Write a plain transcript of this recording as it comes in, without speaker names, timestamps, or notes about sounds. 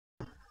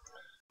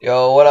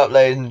Yo, what up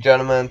ladies and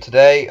gentlemen?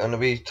 Today I'm going to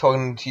be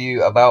talking to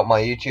you about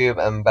my YouTube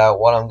and about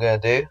what I'm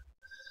going to do.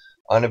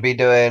 I'm going to be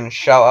doing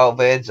shout out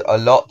vids a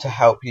lot to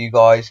help you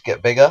guys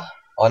get bigger.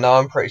 I know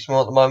I'm pretty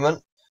small at the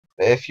moment,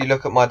 but if you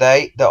look at my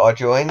date that I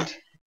joined,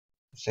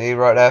 see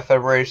right there,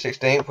 February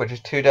 16th, which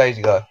is 2 days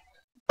ago.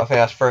 I think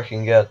that's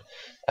freaking good.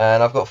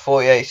 And I've got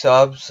 48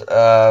 subs,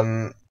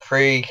 3k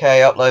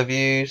upload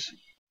views,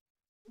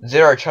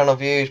 0 channel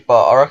views,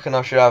 but I reckon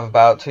I should have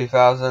about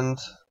 2,000,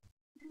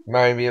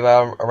 maybe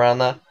about around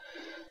there.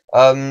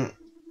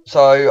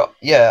 So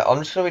yeah, I'm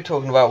just going to be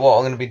talking about what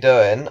I'm going to be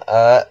doing.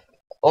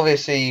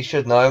 Obviously you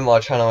should know my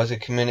channel is a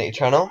community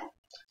channel.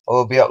 I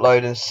will be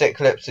uploading sick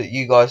clips that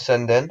you guys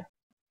send in.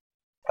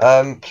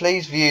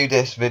 Please view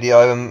this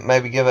video and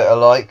maybe give it a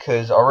like,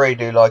 because I really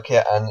do like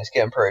it and it's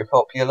getting pretty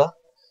popular.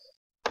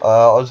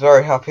 I was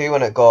very happy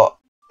when it got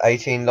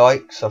 18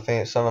 likes, I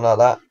think it's something like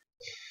that.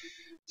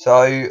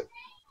 So I'm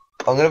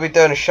going to be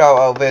doing a shout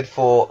out vid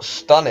for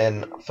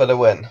Stunning for the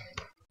win.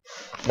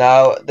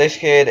 Now, this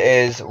kid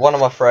is one of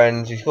my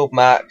friends. He's called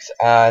Max,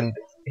 and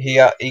he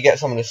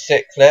gets some of the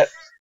sick clips.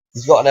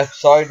 He's got an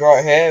episode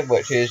right here,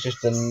 which is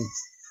just a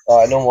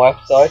normal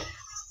episode.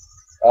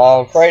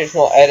 I'm afraid it's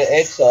not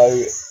edited,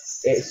 so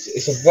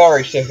it's a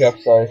very sick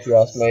episode if you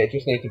ask me. It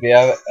just needs to be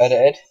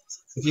edited.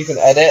 If you can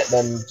edit,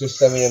 then just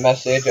send me a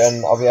message,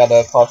 and I'll be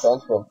able to pass it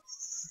on to him.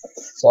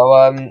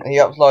 So he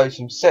uploads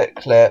some sick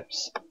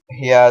clips.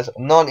 He has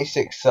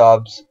 96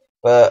 subs,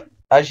 but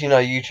as you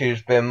know,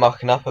 YouTube's been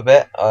mucking up a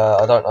bit.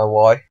 I don't know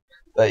why,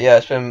 but yeah,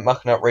 it's been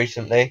mucking up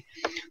recently.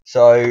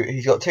 So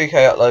he's got 2k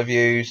upload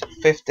views,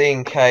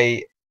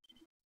 15k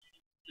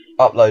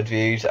upload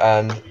views,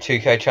 and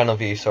 2k channel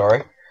views.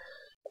 Sorry.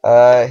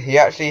 He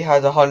actually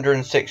has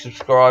 106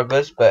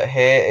 subscribers, but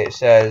here it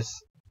says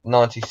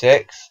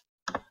 96.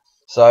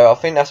 So I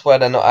think that's where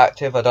they're not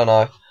active. I don't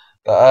know,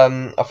 but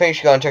I think you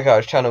should go and check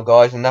out his channel,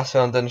 guys. And that's who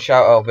I'm doing a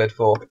shout out vid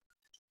for.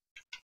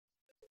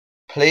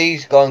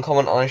 Please go and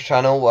comment on his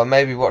channel and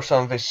maybe watch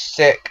some of his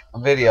sick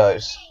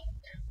videos.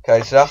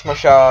 Okay, so that's my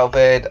shout out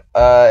vid.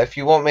 If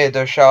you want me to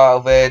do a shout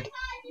out vid,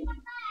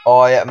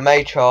 I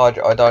may charge,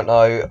 I don't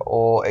know,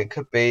 or it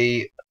could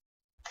be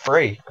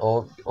free,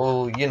 or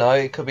you know,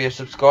 it could be a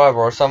subscriber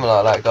or something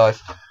like that,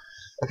 guys.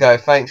 Okay,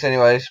 thanks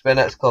anyway. It's been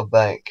X Club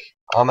Bank.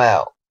 I'm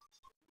out.